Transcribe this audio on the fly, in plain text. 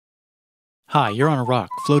Hi, you're on a rock,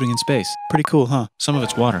 floating in space. Pretty cool, huh? Some of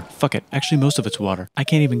it's water. Fuck it. Actually, most of it's water. I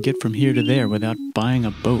can't even get from here to there without buying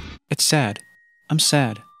a boat. It's sad. I'm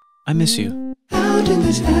sad. I miss you. How did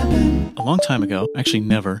this happen? A long time ago, actually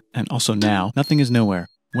never, and also now, nothing is nowhere.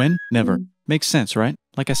 When? Never. Makes sense, right?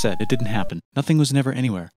 Like I said, it didn't happen. Nothing was never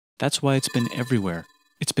anywhere. That's why it's been everywhere.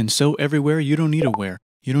 It's been so everywhere you don't need a where.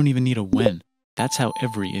 You don't even need a when. That's how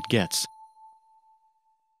every it gets.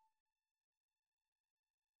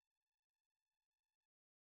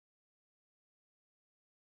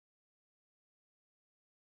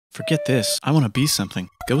 Forget this. I want to be something,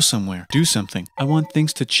 go somewhere, do something. I want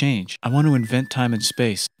things to change. I want to invent time and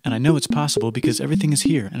space. And I know it's possible because everything is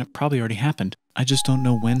here and it probably already happened. I just don't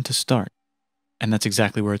know when to start. And that's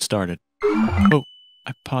exactly where it started. Oh,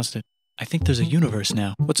 I paused it. I think there's a universe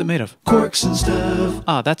now. What's it made of? Quarks and stuff.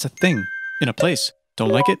 Ah, that's a thing. In a place. Don't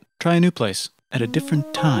like it? Try a new place. At a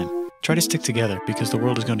different time. Try to stick together because the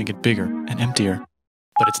world is going to get bigger and emptier.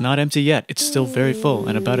 But it's not empty yet. It's still very full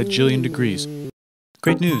and about 1 jillion degrees.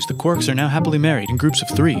 Great news, the quarks are now happily married in groups of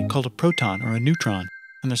 3, called a proton or a neutron.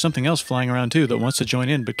 And there's something else flying around too that wants to join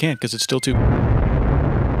in but can't because it's still too...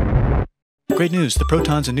 Great news, the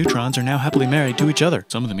protons and neutrons are now happily married to each other.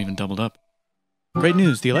 Some of them even doubled up. Great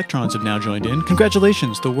news, the electrons have now joined in.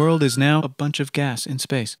 Congratulations, the world is now a bunch of gas in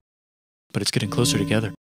space. But it's getting closer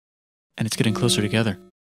together. And it's getting closer together.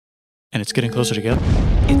 And it's getting closer together.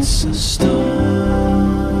 It's a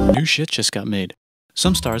star. New shit just got made.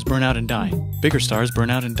 Some stars burn out and die. Bigger stars burn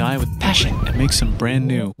out and die with passion and make some brand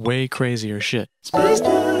new, way crazier shit. Space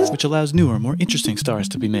dust. Which allows newer, more interesting stars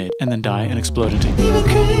to be made, and then die and explode into Even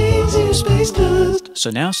crazier space dust. So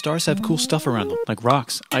now stars have cool stuff around them, like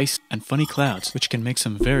rocks, ice, and funny clouds, which can make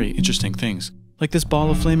some very interesting things. Like this ball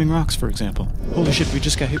of flaming rocks, for example. Holy shit, we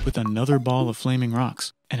just got hit with another ball of flaming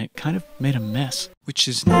rocks, and it kind of made a mess, which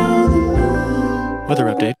is Weather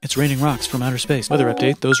update, it's raining rocks from outer space. Weather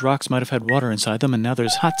update, those rocks might have had water inside them and now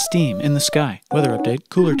there's hot steam in the sky. Weather update,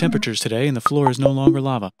 cooler temperatures today and the floor is no longer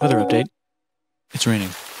lava. Weather update, it's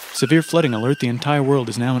raining. Severe flooding alert, the entire world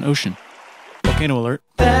is now an ocean. Volcano alert.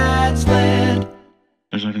 That's land.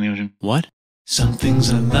 There's life in the ocean. What?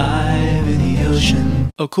 Something's alive in the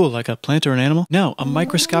ocean. Oh cool, like a plant or an animal? No, a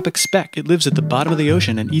microscopic speck. It lives at the bottom of the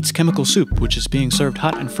ocean and eats chemical soup, which is being served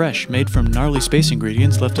hot and fresh, made from gnarly space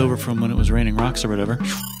ingredients left over from when it was raining rocks or whatever.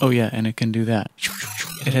 Oh yeah, and it can do that.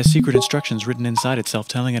 It has secret instructions written inside itself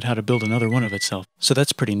telling it how to build another one of itself. So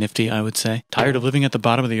that's pretty nifty, I would say. Tired of living at the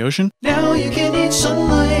bottom of the ocean? Now you can eat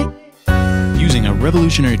sunlight. Using a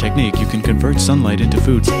revolutionary technique, you can convert sunlight into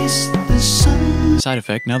food. Taste the sun. Side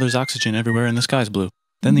effect, now there's oxygen everywhere and the sky's blue.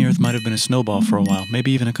 Then the Earth might have been a snowball for a while,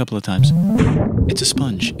 maybe even a couple of times. It's a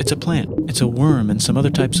sponge, it's a plant, it's a worm and some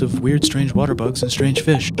other types of weird strange water bugs and strange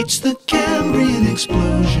fish. It's the Cambrian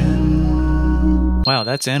explosion. Wow,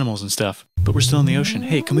 that's animals and stuff. But we're still in the ocean.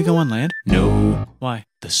 Hey, can we go on land? No. Why?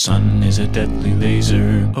 The sun is a deadly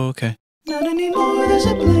laser. Oh, okay. Not anymore, there's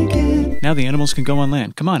a blanket. Now the animals can go on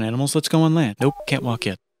land. Come on, animals, let's go on land. Nope, can't walk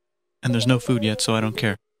yet. And there's no food yet, so I don't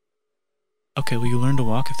care. Okay, will you learn to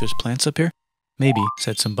walk if there's plants up here? Maybe,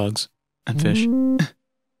 said some bugs. And fish.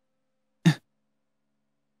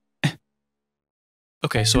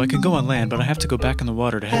 Okay, so I can go on land, but I have to go back in the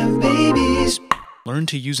water to Have babies. learn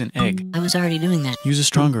to use an egg. I was already doing that. Use a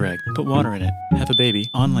stronger egg. Put water in it. Have a baby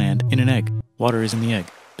on land in an egg. Water is in the egg.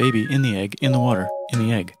 Baby in the egg, in the water, in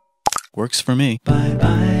the egg. Works for me. Bye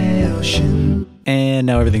bye ocean. And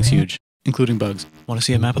now everything's huge, including bugs. Want to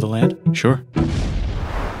see a map of the land? Sure.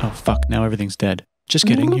 Oh fuck, now everything's dead. Just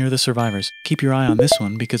kidding, here are the survivors. Keep your eye on this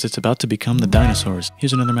one because it's about to become the dinosaurs.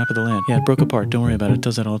 Here's another map of the land. Yeah, it broke apart, don't worry about it, it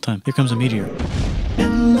does that all the time. Here comes a meteor.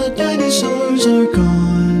 And the dinosaurs are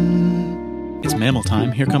gone. It's mammal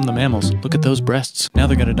time, here come the mammals. Look at those breasts. Now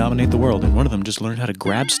they're gonna dominate the world and one of them just learned how to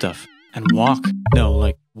grab stuff. And walk. No,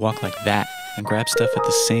 like, walk like that. And grab stuff at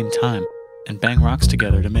the same time. And bang rocks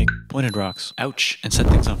together to make pointed rocks. Ouch. And set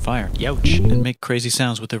things on fire. Youch. And make crazy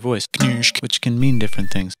sounds with their voice. Knirsch, which can mean different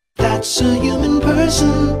things. That's a human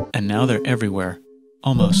person. And now they're everywhere.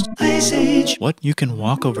 Almost. Ice Age. What? You can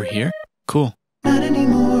walk over here? Cool. Not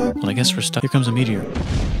anymore. Well, I guess we're stuck. Here comes a meteor.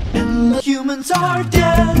 And the humans are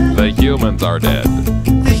dead. The humans are dead.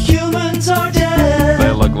 The humans are dead.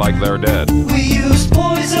 They look like they're dead. We used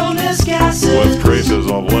poisonous gases. With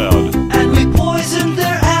traces of lead. And we poisoned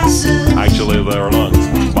their asses. Actually, their lungs.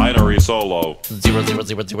 Binary solo.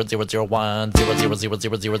 0000001 0000001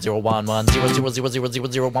 000000111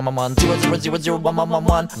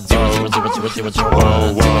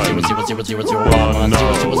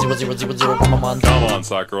 0000011 Come on,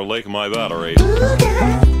 sucker, lick my battery. The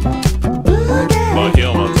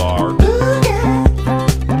humans are